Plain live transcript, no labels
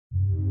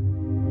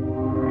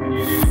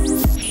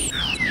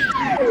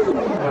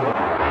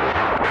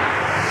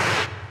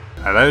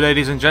Hello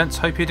ladies and gents,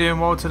 hope you're doing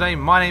well today.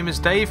 My name is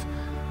Dave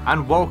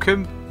and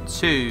welcome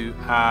to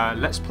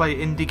Let's Play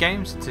Indie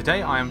Games.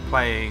 Today I am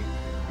playing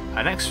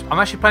I'm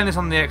actually playing this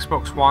on the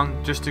Xbox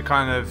One just to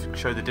kind of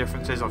show the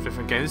differences of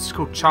different games. This is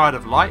called Child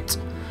of Light.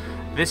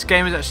 This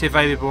game is actually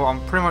available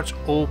on pretty much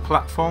all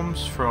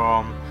platforms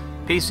from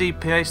PC,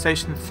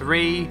 PlayStation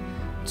 3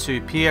 to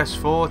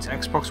PS4 to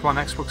Xbox One,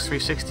 Xbox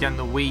 360 and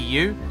the Wii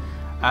U.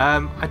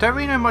 I don't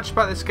really know much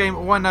about this game.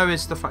 All I know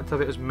is the fact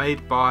that it was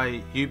made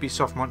by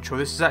Ubisoft Montreal.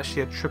 This is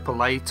actually a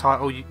AAA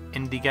title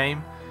indie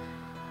game.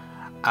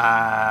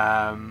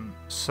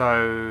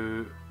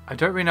 So I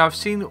don't really know. I've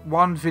seen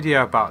one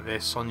video about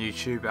this on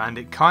YouTube and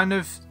it kind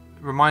of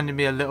reminded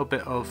me a little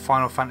bit of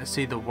Final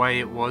Fantasy, the way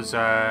it was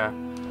oh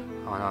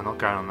no, I'm not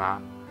going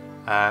on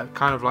that.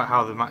 Kind of like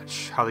how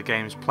the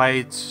game's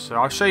played. So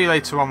I'll show you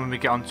later on when we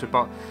get onto it,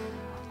 but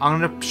I'm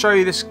going to show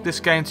you this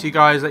game to you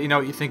guys, let you know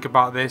what you think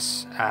about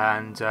this,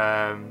 and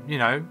you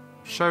know,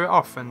 show it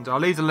off. And I'll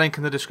leave the link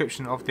in the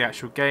description of the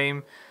actual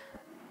game,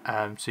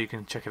 so you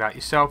can check it out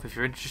yourself if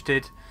you're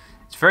interested.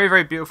 It's very,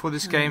 very beautiful,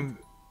 this game,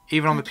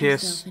 even on the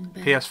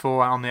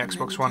PS4 and on the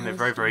Xbox One. They're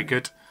very, very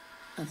good.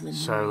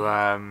 So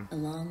I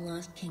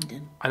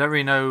don't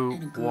really know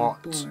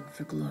what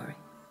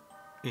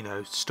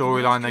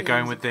storyline they're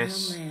going with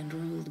this.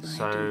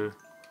 So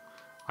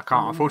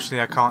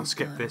unfortunately I can't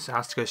skip this, it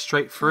has to go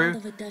straight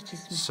through.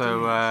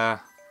 So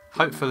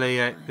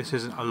hopefully this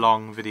isn't a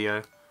long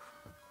video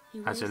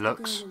as it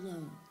looks.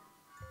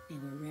 They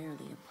were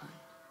rarely apart,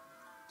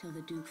 till the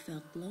Duke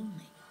felt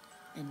lonely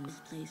and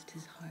misplaced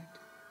his heart.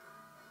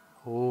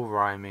 All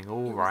rhyming,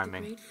 all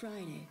rhyming. It was the Great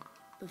Friday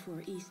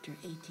before Easter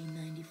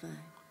 1895.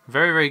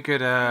 Very, very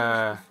good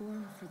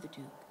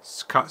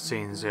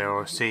cutscenes there,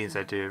 or scenes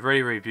they do.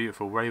 Very, very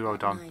beautiful, very well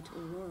done. That night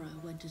Aurora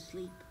went to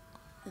sleep.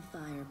 The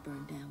fire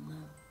burned down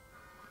low.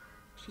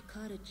 She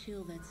caught a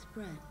chill that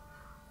spread.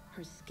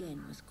 Her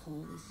skin was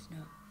cold as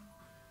snow.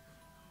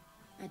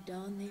 At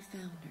dawn they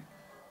found her,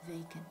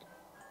 vacant,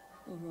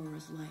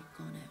 Aurora's light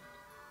gone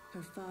out.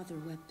 Her father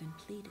wept and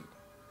pleaded,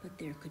 but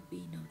there could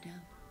be no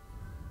doubt.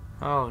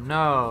 Oh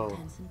no,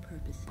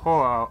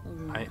 poor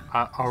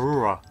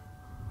Aurora.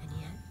 And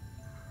yet,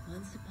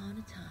 once upon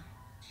a time,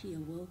 she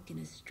awoke in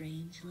a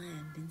strange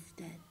land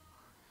instead.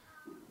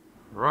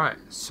 Right,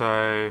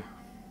 so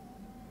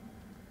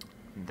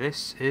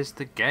this is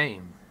the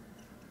game.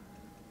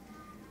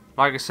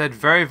 Like I said,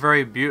 very,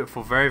 very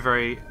beautiful, very,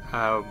 very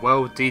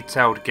well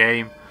detailed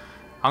game.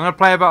 I'm going to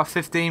play about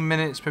 15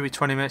 minutes, maybe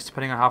 20 minutes,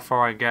 depending on how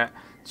far I get,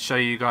 to show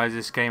you guys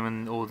this game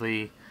and all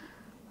the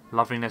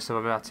loveliness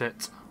about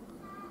it.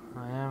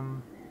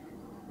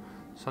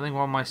 Something,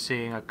 what am I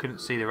seeing? I couldn't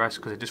see the rest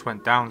because it just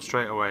went down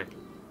straight away.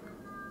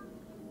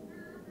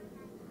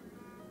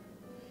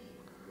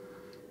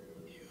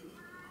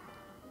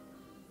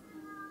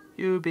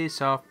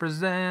 Ubisoft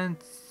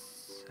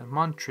presents a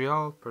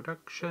Montreal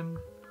production.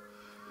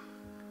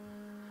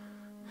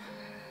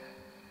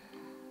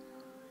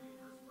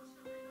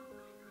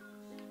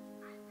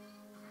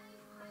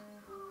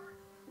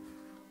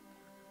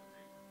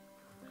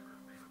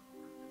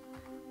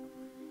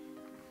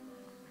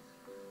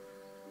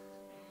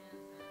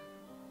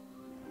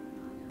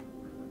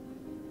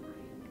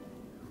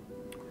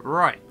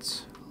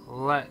 Right,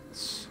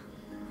 let's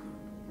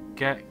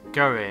get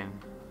going.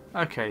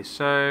 Okay,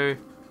 so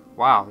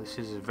wow, this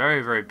is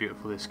very, very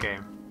beautiful, this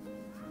game.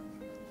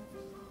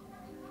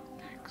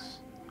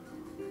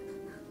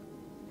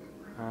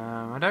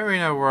 I don't really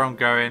know where I'm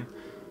going,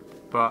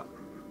 but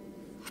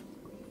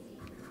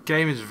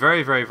game is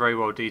very, very, very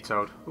well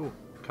detailed. Ooh,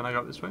 can I go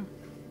up this way?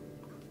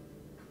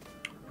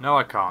 No,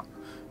 I can't.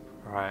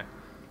 Right,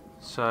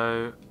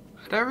 so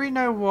I don't really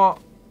know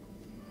what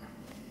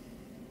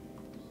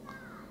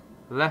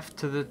left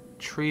to the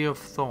Tree of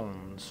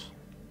Thorns.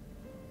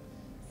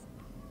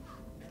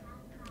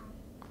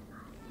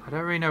 I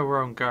don't really know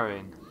where I'm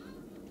going,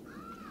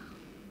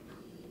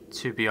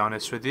 to be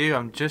honest with you.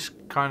 I'm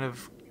just kind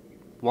of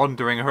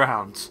wandering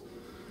around.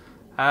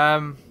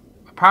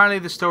 Apparently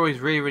the story is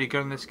really, really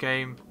good in this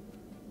game.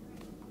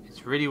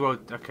 It's really well...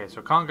 Okay,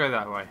 so I can't go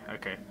that way.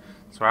 Okay,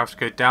 so I have to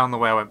go down the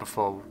way I went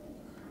before.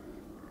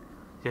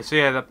 Yeah, so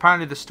yeah,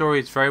 apparently the story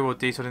is very well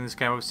detailed in this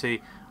game.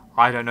 Obviously,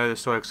 I don't know the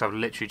story because I've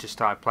literally just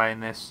started playing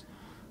this,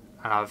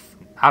 and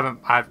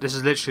this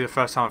is literally the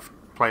first time I've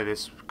played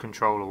this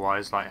controller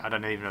wise. Like, I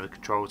don't even know the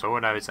controls. All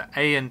I know is that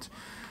A and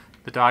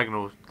the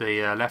diagonal,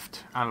 the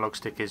left analog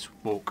stick is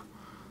walk.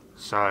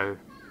 So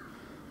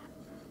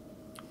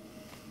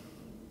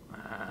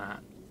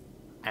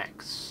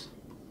X.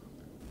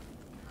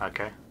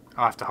 Okay,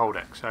 I have to hold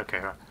X. Okay,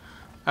 right.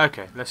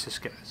 Okay, let's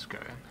just get this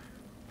going.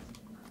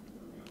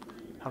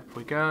 Up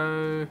we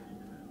go.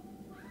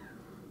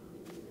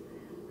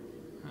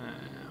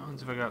 I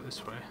wonder if I go up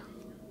this way.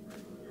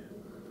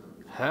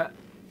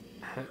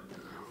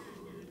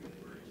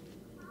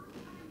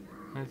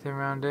 Anything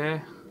around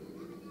here?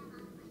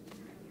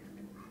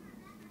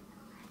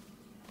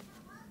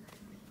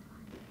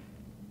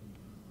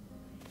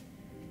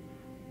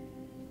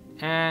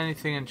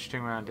 Anything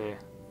interesting around here?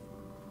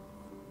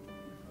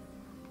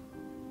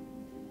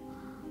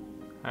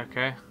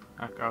 Okay,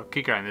 I'll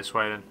keep going this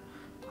way then.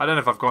 I don't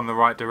know if I've gone the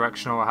right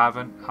direction or I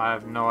haven't. I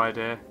have no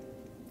idea.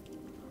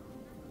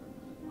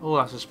 Oh,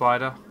 that's a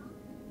spider.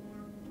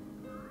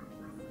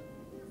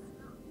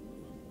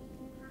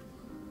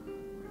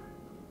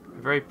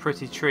 A very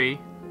pretty tree.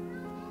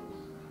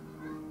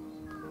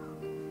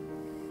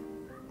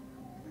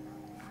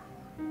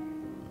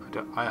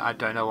 I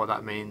don't know what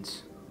that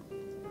means.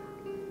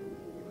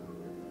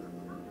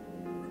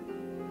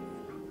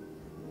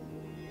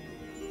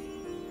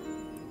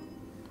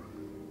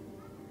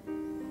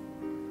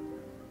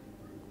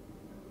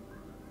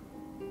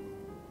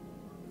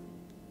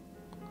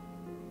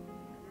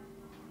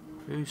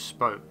 Who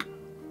spoke?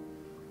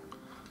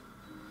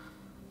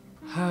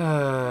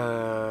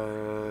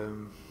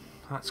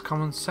 That's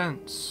common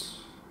sense.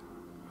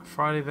 A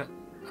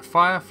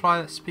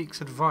firefly that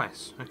speaks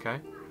advice. Okay.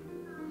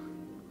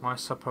 My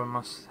supper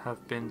must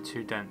have been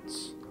too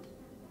dense.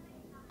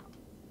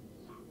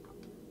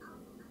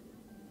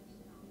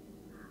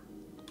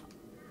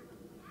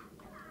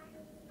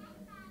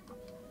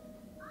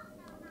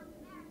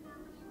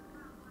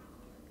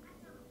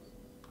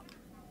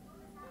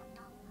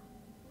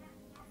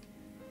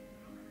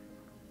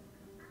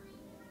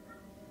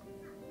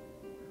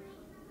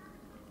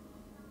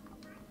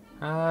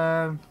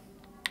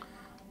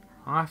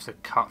 I have to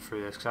cut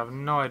through this because I have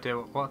no idea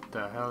what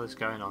the hell is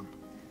going on.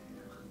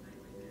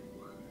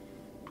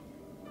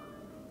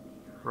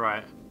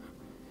 Right.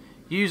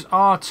 Use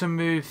R to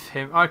move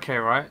him. Okay,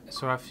 right.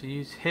 So I have to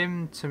use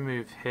him to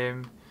move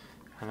him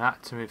and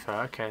that to move her.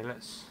 Okay,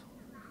 let's...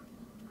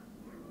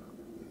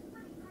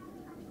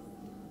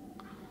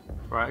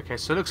 Right, okay,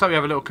 so it looks like we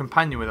have a little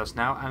companion with us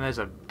now, and there's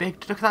a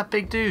big... Look at that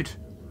big dude!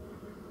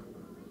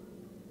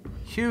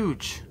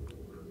 Huge!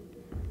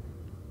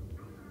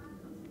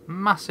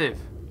 Massive!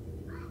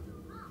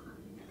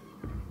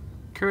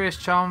 Curious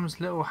charms,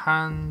 little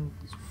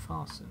hands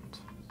fastened.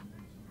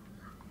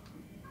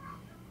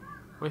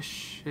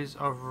 Wishes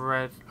of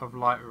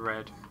light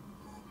red.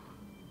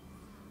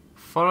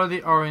 Follow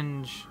the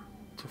orange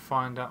to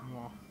find out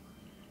more.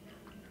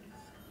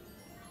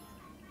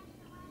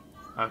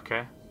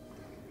 Okay.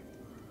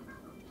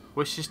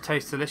 Wishes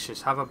taste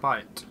delicious. Have a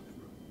bite.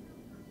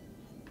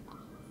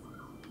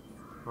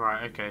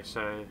 Right, okay,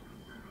 so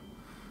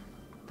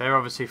they're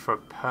obviously for a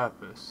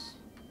purpose.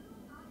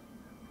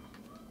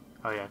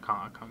 Oh yeah, I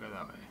can't go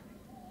that way.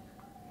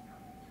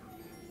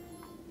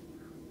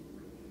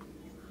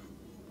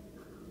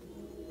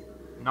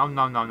 Nom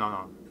nom nom nom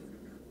nom.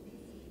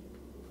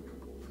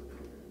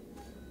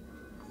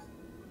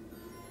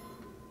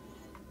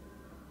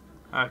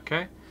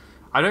 Okay.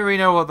 I don't really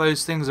know what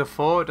those things are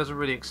for. It doesn't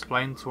really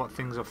explain to what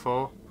things are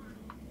for.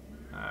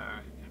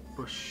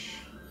 Bush.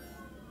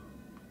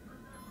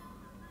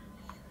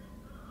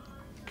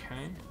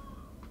 Okay.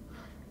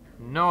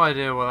 No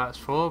idea what that's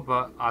for,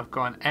 but I've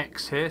got an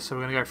X here, so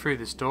we're going to go through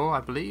this door, I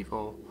believe,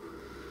 or...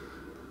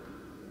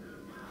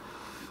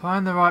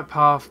 Find the right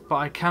path, but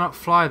I cannot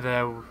fly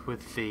there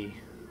with thee.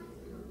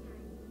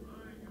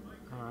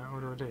 Alright,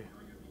 what do I do?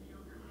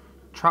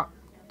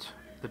 Trapped.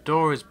 The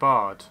door is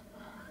barred.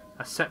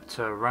 A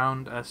scepter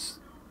round a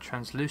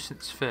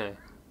translucent sphere.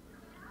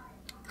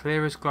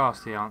 Clear as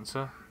glass, the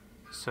answer.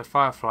 So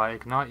Firefly,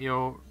 ignite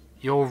your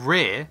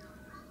rear?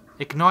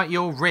 Ignite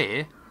your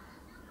rear?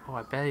 Oh,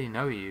 I barely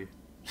know you.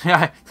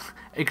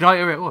 Ignite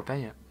your rear. Oh, I bet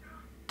you.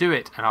 Do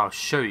it and I'll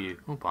show you.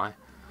 Oh, bye.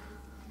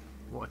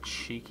 What a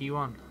cheeky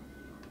one.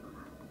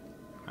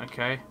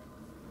 Okay.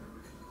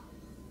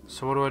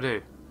 So what do I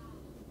do?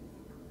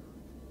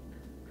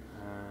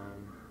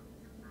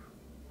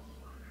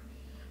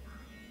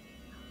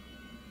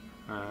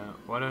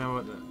 Well, I don't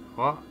know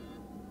what.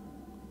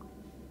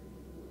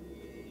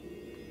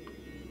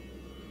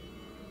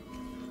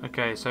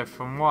 Okay, so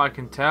from what I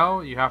can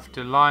tell, you have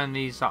to line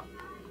these up.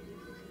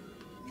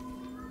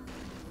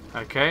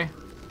 Okay.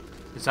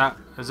 Is that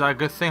a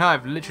good thing? I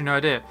have literally no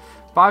idea.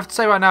 But I have to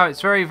say right now,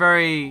 it's very,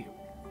 very...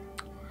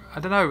 I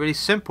don't know, really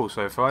simple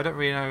so far. I don't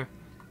really know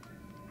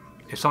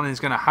if something's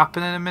going to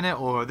happen in a minute,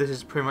 or this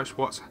is pretty much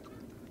what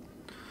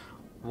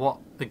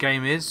the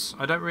game is.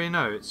 I don't really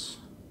know. It's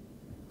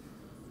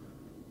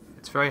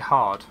very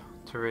hard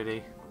to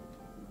really...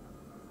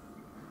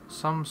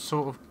 Some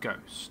sort of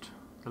ghost.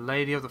 The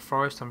lady of the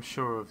forest, I'm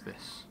sure of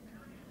this.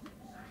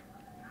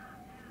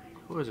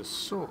 Oh, there's a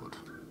sword.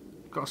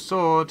 Got a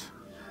sword.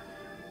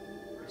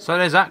 So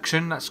there's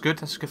action, that's good,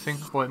 that's a good thing.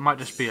 Or it might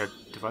just be a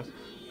device.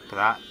 Look at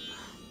that.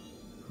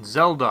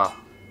 Zelda.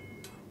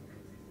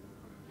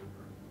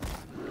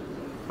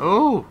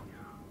 Oh!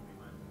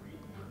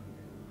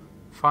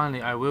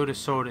 Finally, I wield a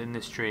sword in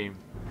this dream.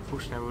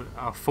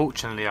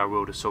 Fortunately, I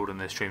wield a sword in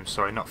this dream.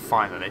 Sorry, not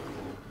finally.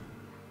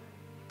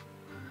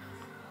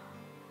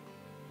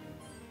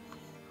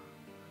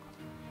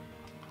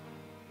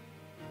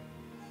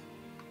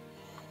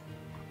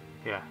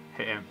 Yeah,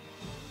 hit him.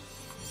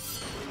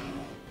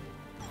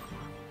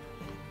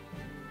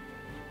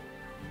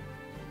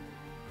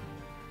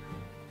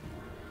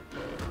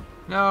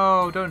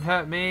 No, don't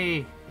hurt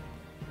me.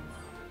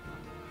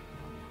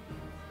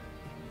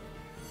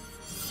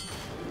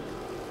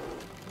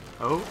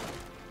 Oh.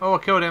 Oh, I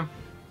killed him.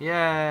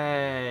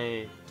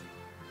 Yay.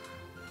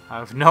 I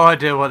have no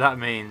idea what that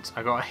means.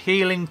 I got a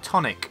healing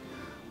tonic.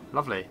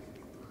 Lovely.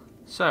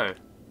 So,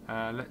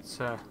 let's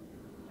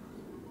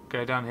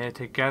go down here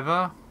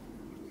together.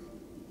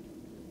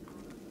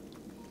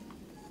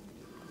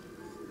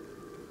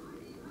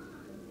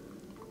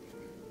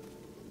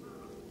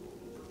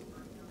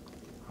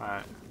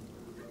 Right.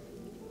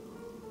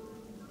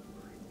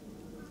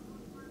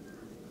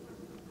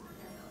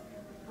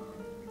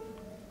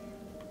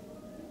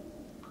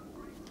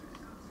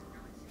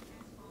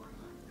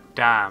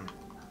 Damn.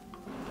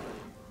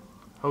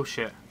 Oh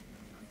shit.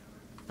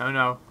 No,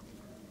 no.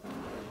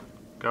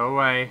 Go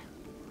away.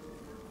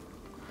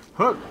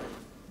 Hook.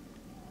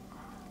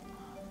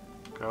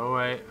 Go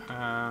away.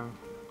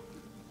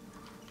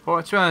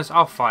 Well, to be honest,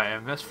 I'll fight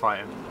him. Let's fight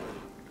him.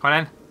 Come on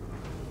in.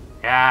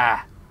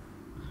 Yeah.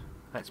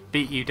 Let's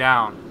beat you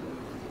down.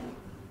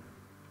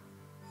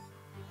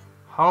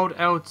 Hold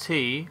LT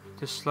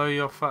to slow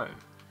your foe.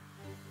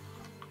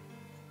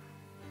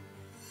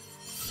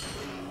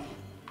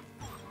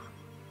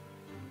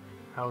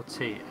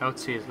 LT.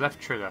 LT is left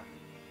trigger.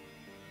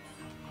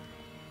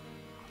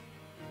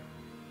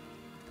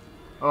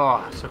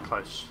 Oh, so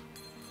close.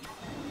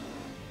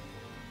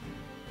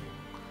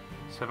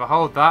 So if I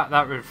hold that,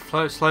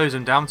 slows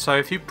him down. So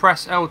if you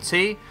press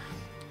LT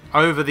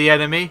over the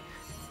enemy,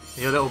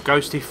 your little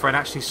ghosty friend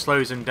actually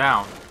slows him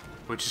down,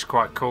 which is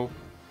quite cool.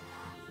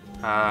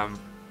 I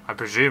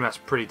presume that's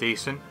pretty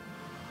decent.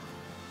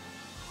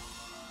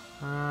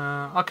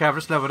 Okay, I've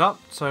just leveled up,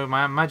 so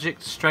my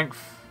magic,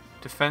 strength,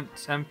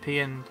 defense,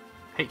 MP, and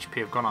HP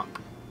have gone up.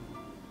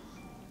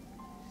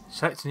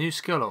 Select a new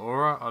skill,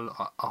 Aurora.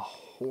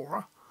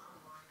 Aurora.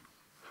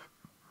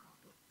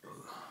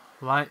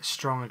 Light,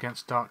 strong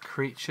against dark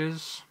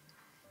creatures.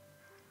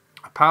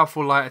 A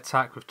powerful light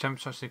attack with 10%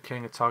 chance of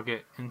killing a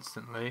target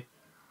instantly.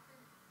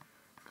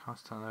 Can't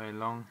stand very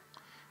long.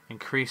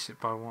 Increase it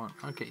by 1.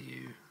 I'll get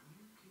you.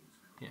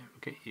 Yeah,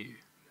 we'll get you.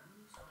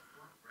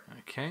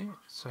 Okay,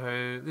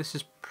 so this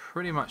is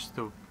pretty much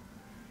the...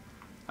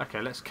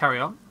 Okay, let's carry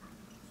on.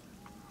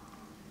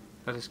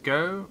 Let us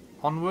go.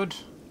 Onward.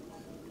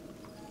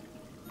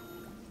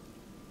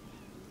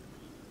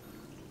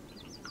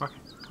 Come on,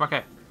 come on,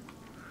 okay.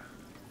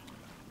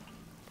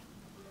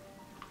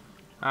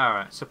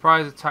 Alright,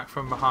 surprise attack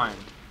from behind.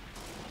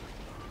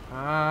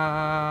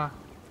 Come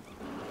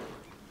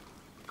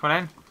on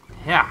in.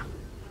 Yeah.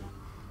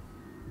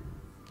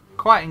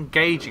 Quite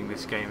engaging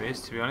this game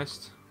is, to be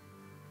honest.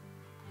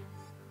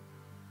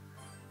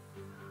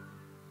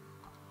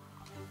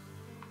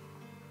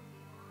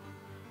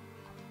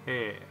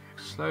 Here,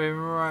 slow him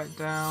right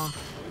down.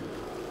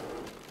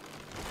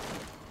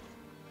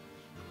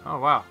 Oh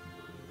wow.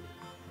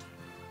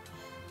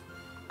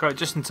 Got it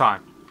just in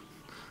time.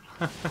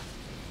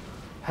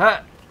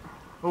 Huh.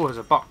 Oh, there's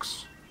a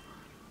box.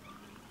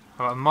 I've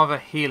got a mother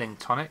healing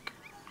tonic.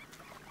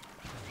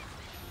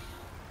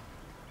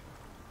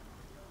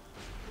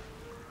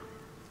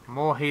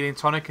 More healing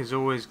tonic is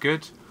always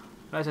good.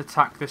 Let's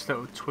attack this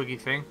little twiggy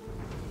thing.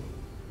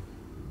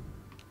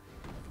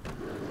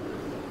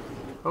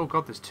 Oh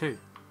god, there's two.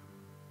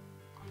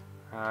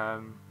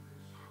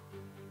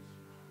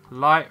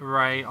 Light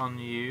ray on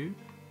you.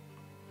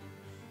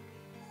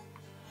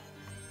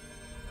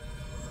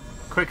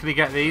 Quickly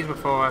get these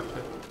before I have to...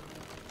 It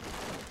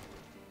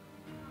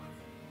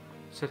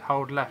said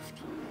hold left.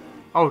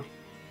 Oh,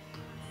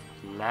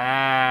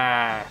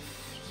 left.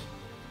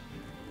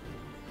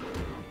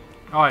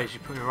 Oh, you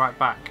should put me right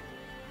back.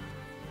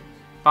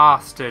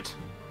 Bastard.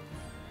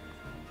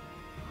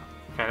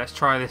 Okay, let's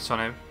try this on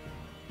him.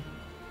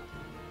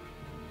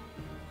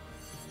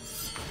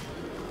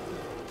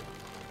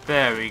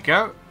 There we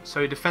go.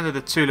 So he defended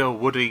the two little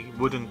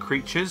wooden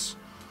creatures.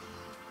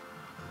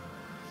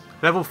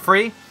 Level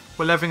 3.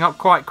 We're leveling up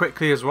quite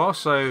quickly as well,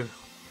 so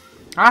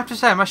I have to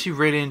say I'm actually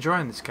really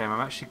enjoying this game. I'm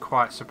actually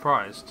quite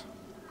surprised.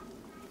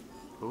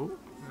 Ooh,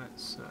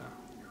 let's...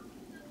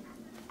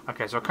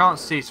 Okay, so I can't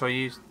see, so I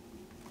use...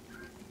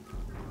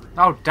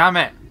 Oh, damn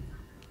it!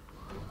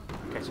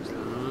 Okay, so it's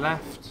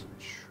left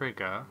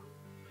trigger.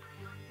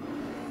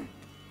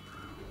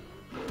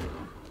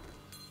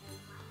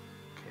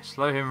 Okay,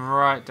 slow him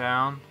right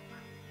down.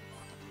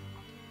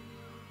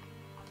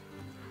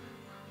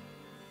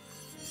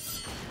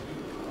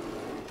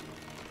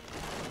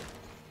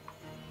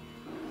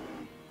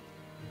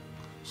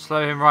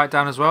 Slow him right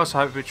down as well, so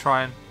I hope we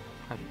try and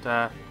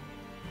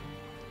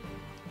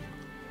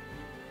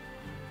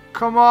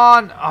come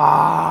on!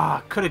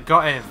 Ah, could have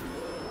got him.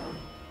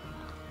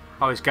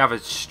 Oh, he's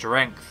gathered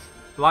strength.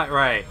 Light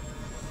ray.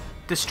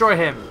 Destroy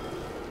him.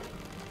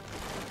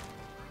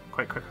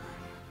 Quick, quick.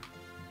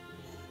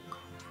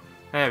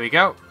 There we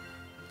go.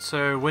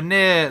 So we're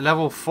near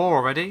level 4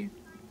 already.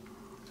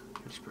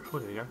 Oh,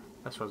 there we go.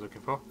 That's what I was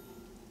looking for.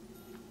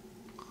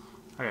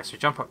 Okay, so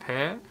jump up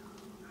here.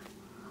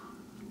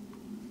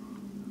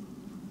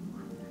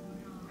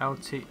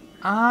 LT.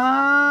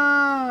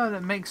 Ah,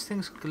 that makes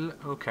things...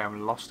 Okay,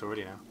 I'm lost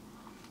already now.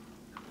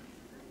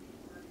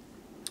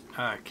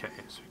 Okay,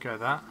 so we go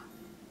that.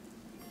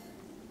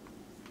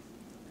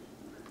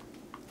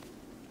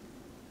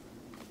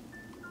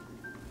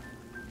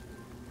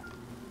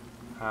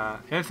 The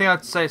only thing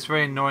I'd say is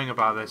very annoying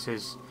about this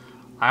is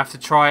you got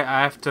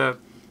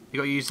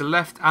to use the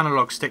left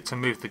analog stick to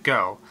move the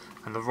girl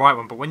and the right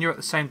one, but when you're at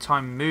the same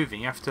time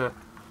moving, you have to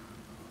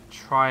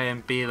try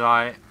and be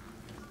like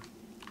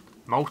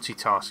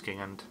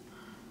multitasking, and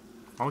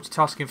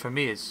multitasking for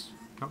me is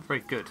not very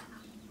good.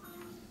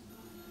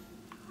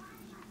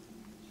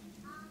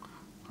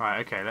 Right,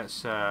 okay,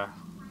 let's oh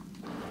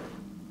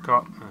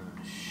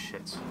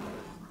shit.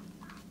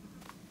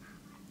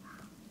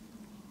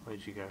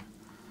 Where'd you go?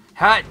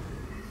 Hey!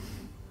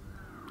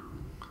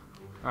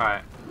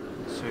 Alright,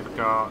 so we've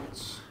got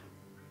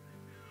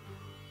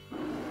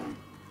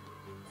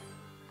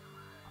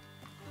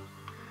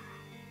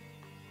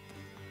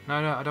No,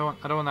 I don't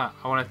want that.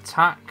 I want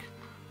attack,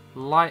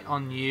 light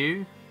on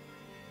you.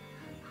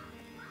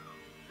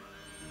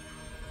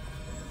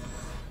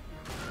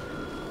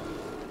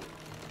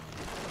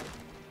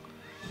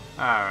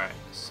 Alright,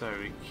 so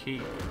we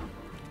keep...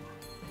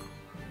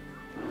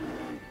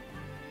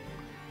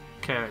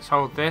 Okay, let's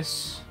hold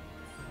this.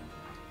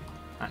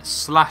 Let's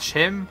slash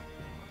him.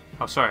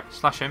 Oh, sorry,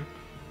 slash him.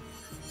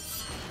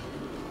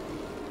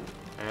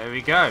 There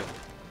we go.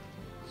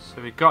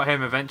 So we got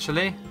him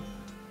eventually.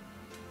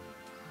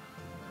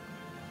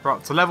 We're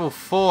up to level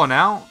 4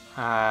 now.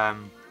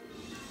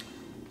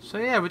 So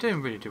yeah, we're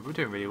doing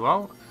really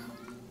well.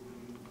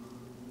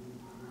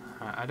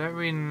 I don't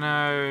really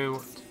know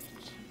what to...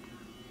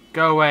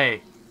 Go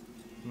away.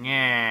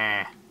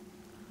 Yeah.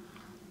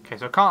 Okay,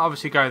 so I can't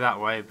obviously go that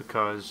way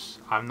because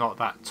I'm not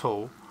that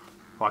tall.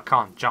 Well, I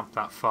can't jump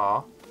that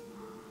far.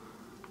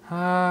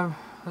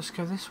 Let's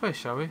go this way,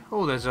 shall we?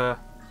 Oh, there's the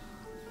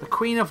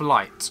Queen of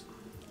Light.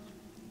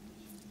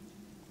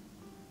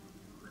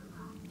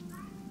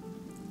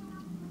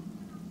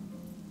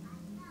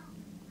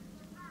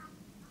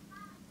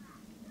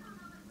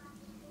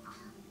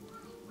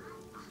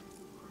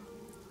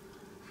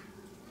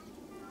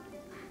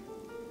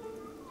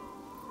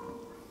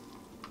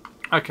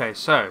 Okay,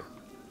 so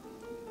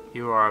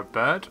you are a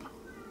bird.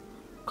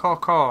 Caw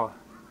caw.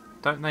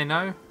 Don't they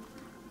know?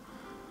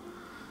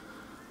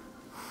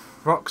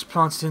 Rocks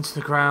planted into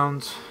the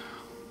ground.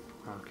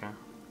 Okay.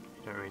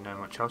 You don't really know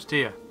much else, do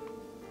you?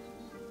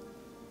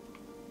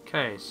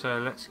 Okay, so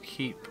let's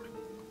keep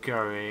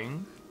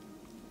going.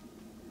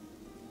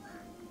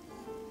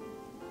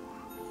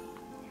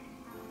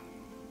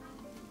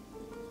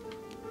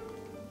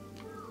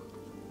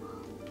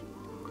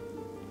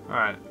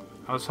 Alright.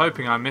 I was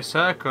hoping I miss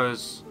her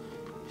because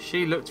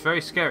she looked very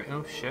scary.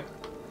 Oh shit.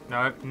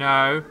 No,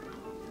 no.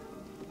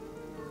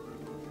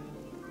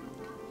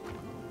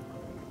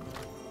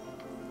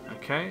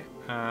 Okay,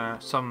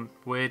 some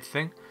weird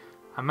thing.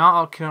 I mount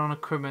ocular on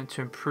equipment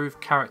to improve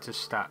character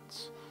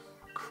stats.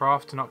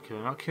 Craft an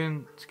ocular.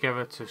 Ocular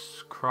together to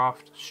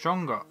craft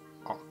stronger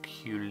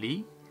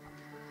oculi.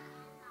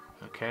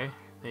 Okay,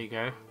 there you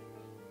go.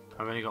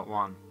 I've only got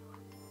one.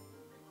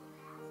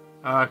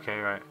 Okay,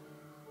 right.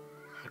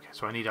 Okay,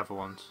 so I need other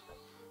ones.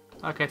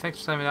 Okay, thanks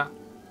for telling me that.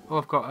 Oh,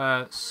 I've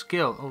got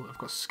skill. Oh, I've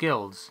got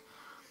skills.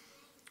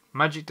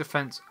 Magic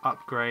defense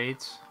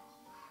upgrades.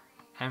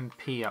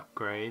 MP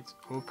upgrades.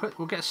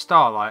 We'll get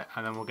Starlight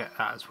and then we'll get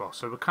that as well.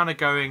 So we're kind of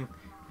going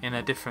in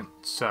a different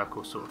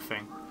circle sort of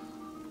thing.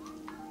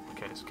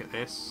 Okay, let's get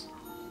this.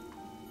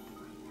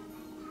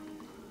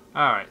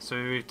 Alright, so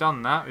we've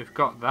done that. We've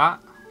got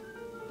that.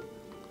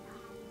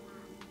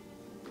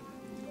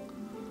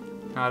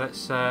 Now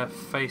let's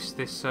face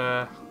this...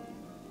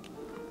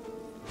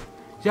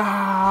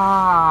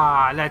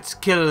 Yeah! Let's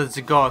kill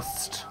the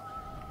ghost!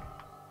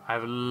 I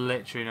have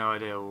literally no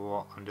idea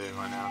what I'm doing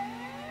right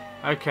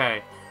now.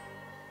 Okay.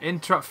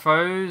 Interrupt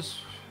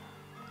foes.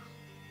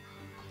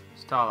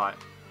 Starlight.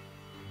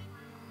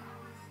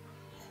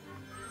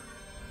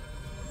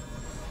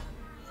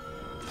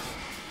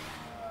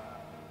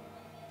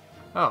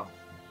 Oh.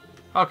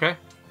 Okay.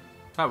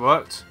 That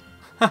worked.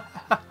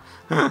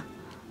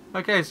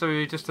 Okay, so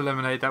we just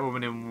eliminated that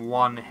woman in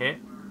one hit.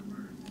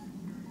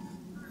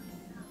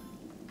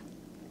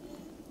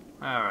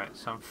 Alright,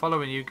 so I'm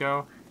following you,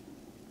 girl.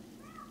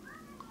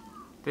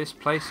 This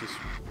place is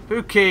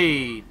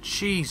spooky!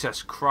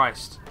 Jesus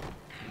Christ.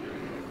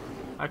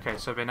 Okay,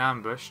 so I've been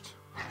ambushed.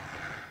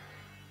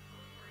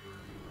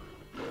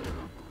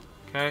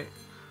 Okay,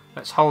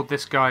 let's hold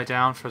this guy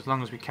down for as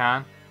long as we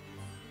can.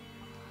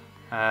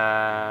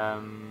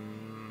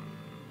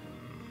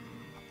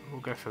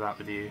 We'll go for that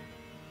with you.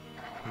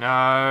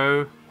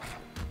 No!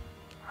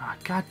 Ah,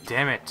 God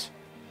damn it!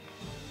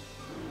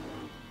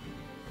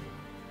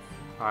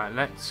 Alright,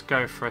 let's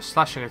go for a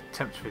slashing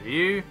attempt with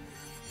you.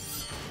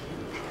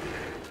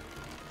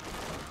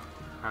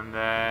 And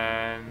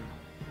then...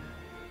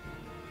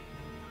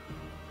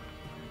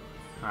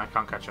 I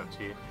can't catch up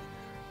to you.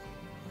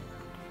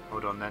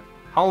 Hold on then.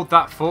 Hold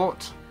that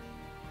fort!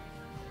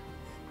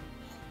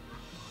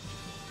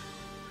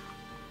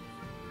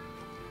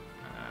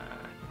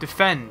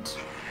 Defend!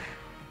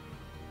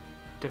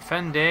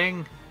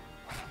 Defending!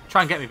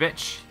 Try and get me,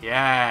 bitch!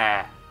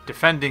 Yeah!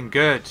 Defending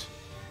good!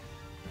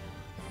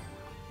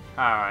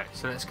 Alright,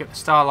 so let's get the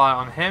Starlight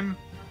on him.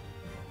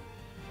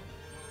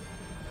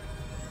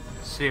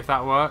 see if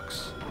that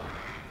works.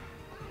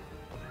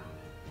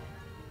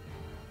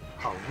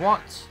 Oh,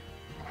 what?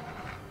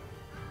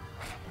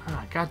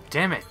 Oh, God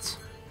damn it.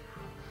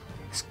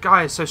 This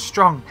guy is so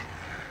strong.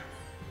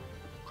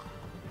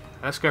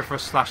 Let's go for a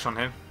slash on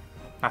him.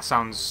 That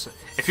sounds...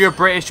 If you're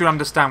British, you'll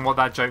understand what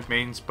that joke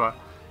means, but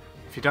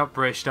if you're not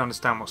British, you don't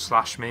understand what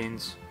slash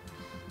means.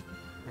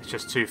 It's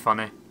just too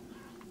funny.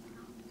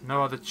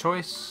 No other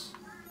choice.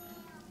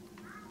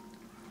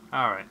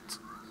 Alright.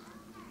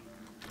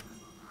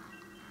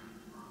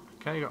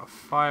 Okay, got a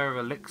fire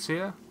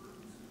elixir.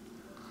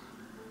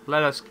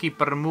 Let us keep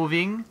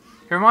moving.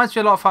 It reminds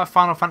me a lot of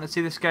Final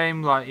Fantasy, this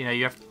game. Like, you know,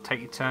 you have to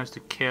take your turns to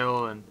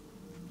kill, and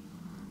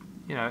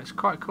you know, it's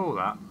quite cool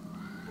that.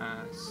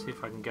 Let's see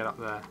if I can get up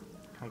there.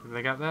 Did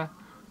I get up there?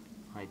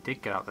 I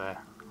did get up there.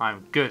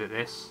 I'm good at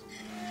this.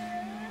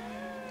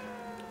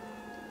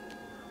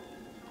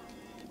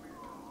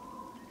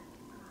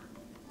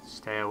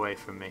 Stay away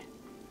from me.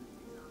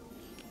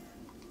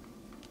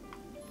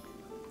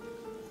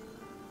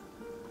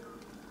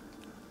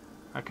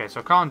 Okay, so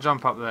I can't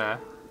jump up there.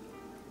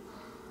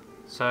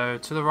 So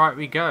to the right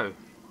we go.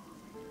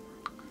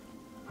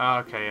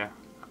 Okay,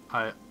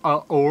 yeah.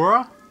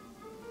 Aurora?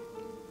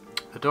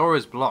 The door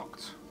is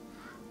blocked.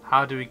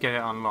 How do we get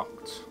it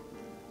unlocked?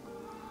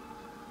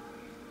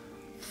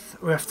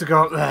 We have to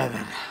go up there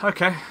then.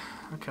 Okay.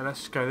 Okay,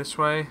 let's go this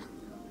way.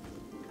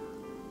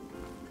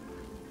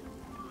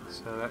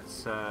 So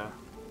let's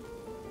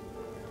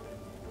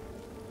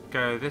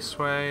go this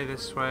way,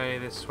 this way,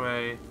 this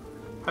way.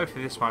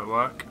 Hopefully this might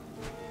work.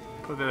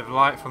 Put a bit of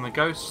light from the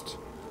ghost.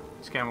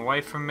 Let's get him away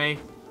from me.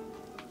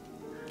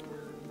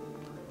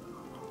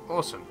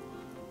 Awesome.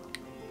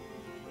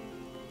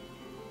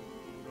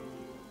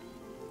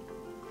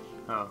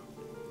 Oh.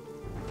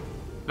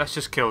 Let's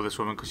just kill this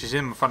woman because she's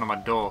in front of my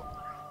door.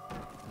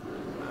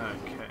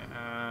 Okay,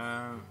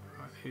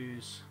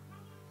 who's...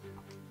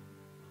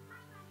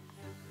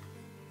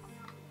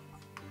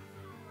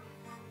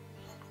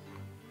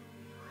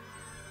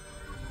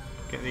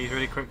 Get these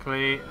really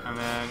quickly, and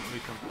then we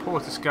can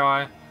pause this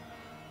guy.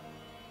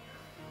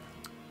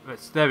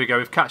 There we go,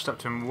 we've catched up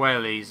to him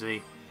well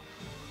easy.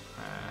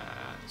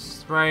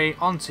 Spray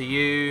onto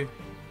you.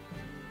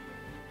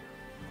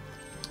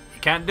 You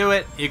can't do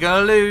it, you're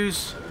gonna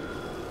lose.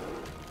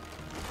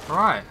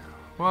 Right,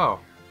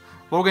 well,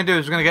 what we're gonna do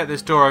is we're gonna get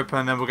this door open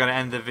and then we're gonna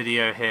end the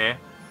video here.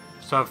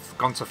 So I've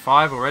gone to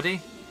 5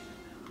 already.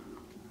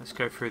 Let's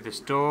go through this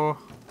door.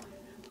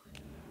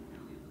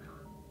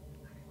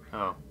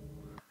 Oh.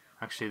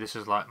 Actually, this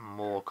is like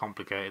more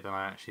complicated than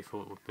I actually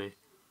thought it would be.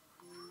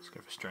 Let's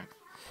go for strength.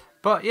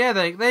 But yeah,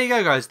 there you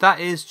go, guys. That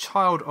is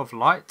Child of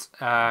Light.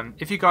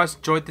 If you guys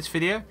enjoyed this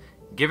video,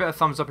 give it a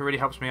thumbs up. It really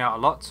helps me out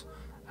a lot.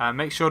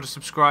 Make sure to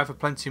subscribe for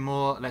plenty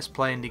more Let's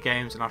Play indie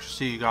games, and I shall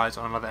see you guys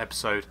on another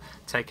episode.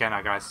 Take care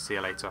now, guys. See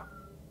you later.